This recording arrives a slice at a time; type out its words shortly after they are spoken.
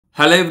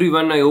Hello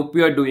everyone, I hope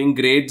you are doing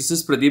great. This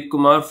is Pradeep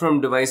Kumar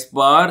from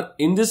DeviceBAR.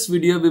 In this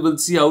video, we will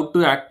see how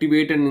to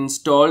activate and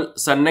install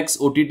Sun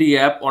NXT OTT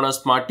app on a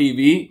smart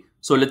TV.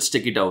 So let's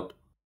check it out.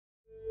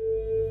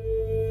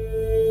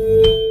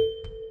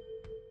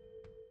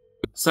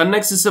 Sun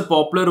NXT is a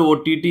popular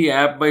OTT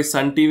app by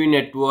Sun TV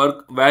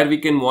network where we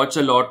can watch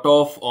a lot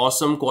of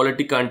awesome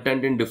quality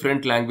content in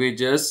different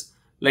languages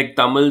like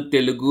Tamil,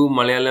 Telugu,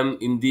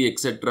 Malayalam, Hindi,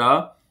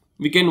 etc.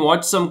 We can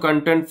watch some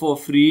content for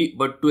free,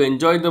 but to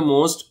enjoy the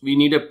most, we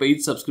need a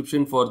paid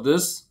subscription for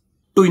this.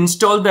 To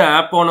install the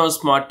app on our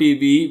smart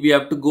TV, we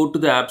have to go to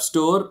the App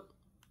Store.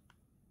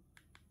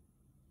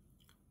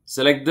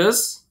 Select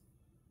this.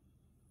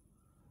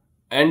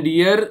 And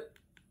here,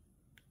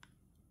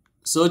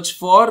 search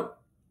for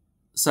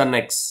Sun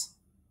NXT.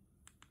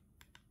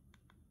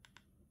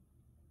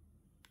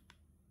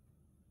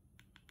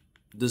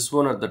 This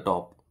one at the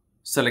top.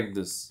 Select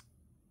this.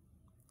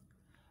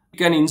 You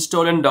can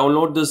install and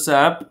download this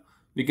app.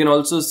 We can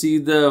also see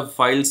the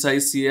file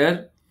size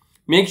here.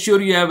 Make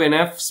sure you have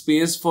enough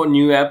space for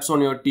new apps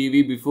on your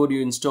TV before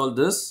you install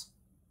this.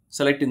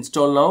 Select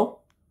install now.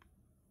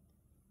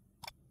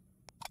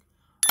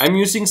 I'm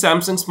using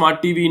Samsung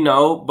Smart TV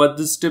now, but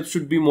this step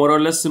should be more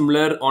or less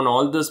similar on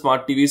all the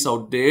smart TVs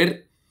out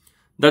there.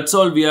 That's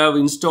all. We have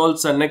installed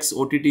Sun NXT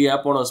OTT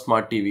app on our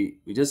smart TV.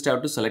 We just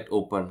have to select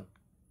open.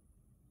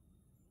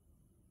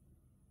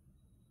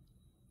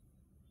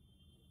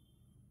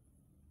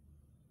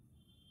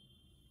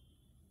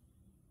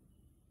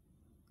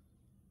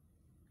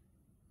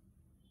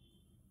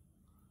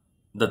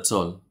 That's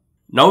all.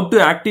 Now to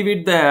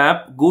activate the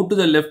app, go to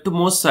the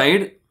leftmost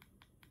side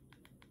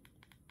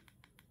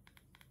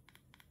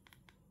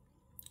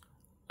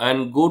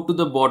and go to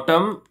the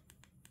bottom.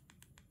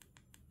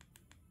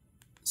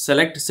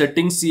 Select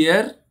settings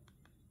here.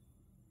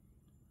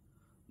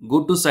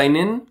 Go to sign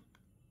in.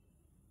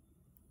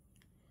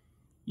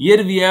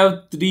 Here we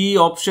have three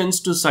options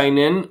to sign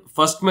in.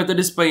 First method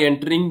is by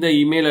entering the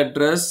email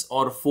address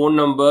or phone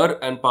number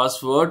and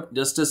password,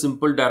 just a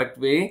simple direct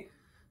way.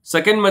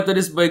 Second method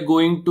is by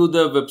going to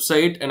the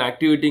website and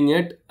activating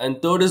it.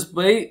 And third is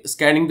by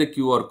scanning the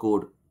QR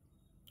code.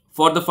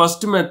 For the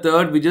first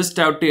method, we just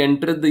have to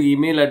enter the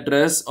email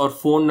address or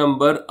phone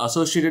number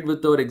associated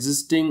with our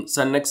existing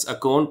Sun NXT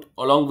account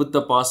along with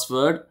the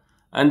password.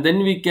 And then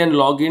we can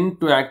log in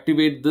to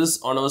activate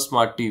this on our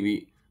smart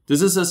TV.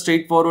 This is a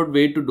straightforward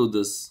way to do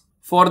this.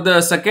 For the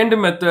second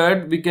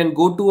method, we can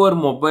go to our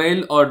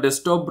mobile or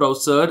desktop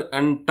browser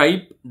and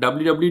type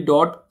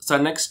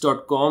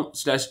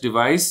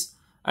www.sunnext.com/device.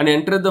 and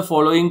enter the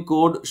following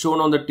code shown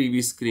on the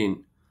TV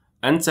screen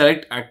and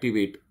select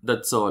activate.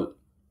 That's all.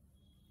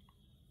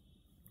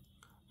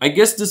 I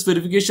guess this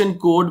verification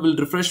code will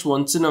refresh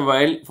once in a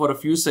while for a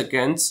few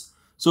seconds.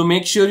 So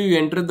make sure you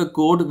enter the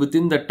code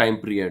within that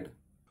time period.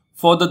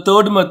 For the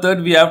third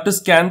method, we have to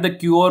scan the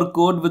QR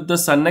code with the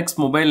Sun NXT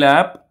mobile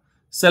app.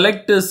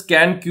 Select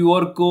scan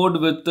QR code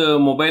with the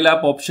mobile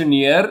app option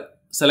here.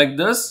 Select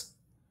this.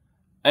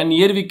 And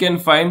here we can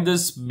find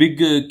this big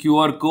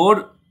QR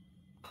code.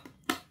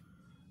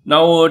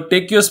 Now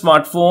take your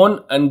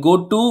smartphone and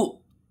go to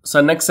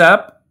Sun NXT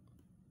app.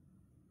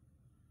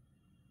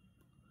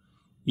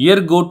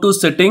 Here go to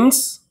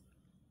settings.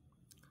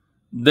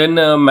 Then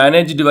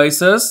manage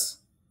devices.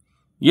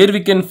 Here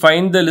we can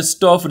find the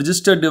list of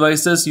registered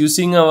devices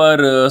using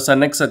our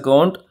Sun NXT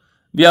account.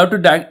 We have to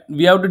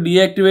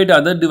deactivate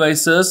other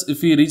devices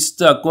if we reach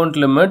the account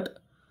limit.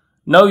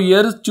 Now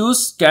here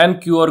choose scan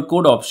QR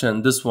code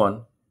option, this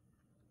one.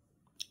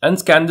 And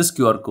scan this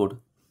QR code.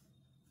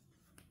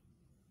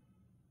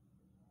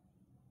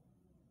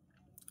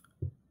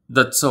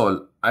 That's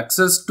all.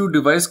 Access to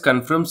device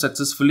confirmed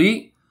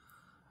successfully.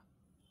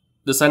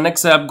 The Sun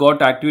NXT app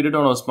got activated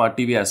on our smart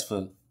TV as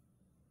well.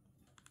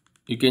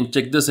 You can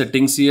check the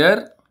settings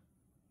here.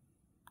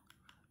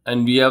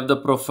 And we have the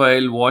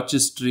profile, watch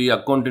history,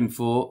 account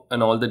info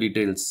and all the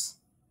details.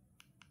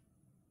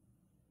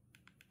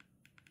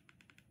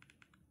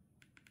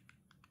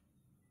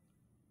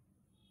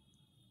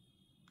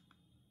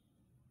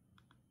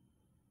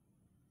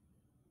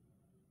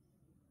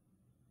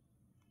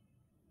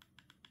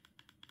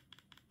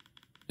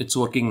 It's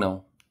working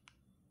now.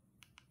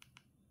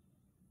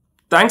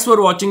 Thanks for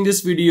watching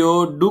this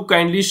video. Do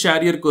kindly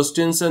share your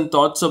questions and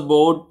thoughts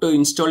about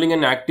installing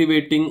and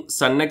activating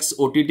Sun NXT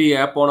OTT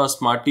app on a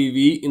smart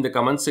TV in the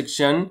comment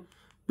section.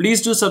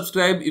 Please do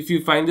subscribe if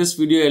you find this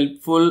video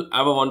helpful.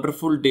 Have a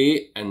wonderful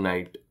day and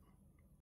night.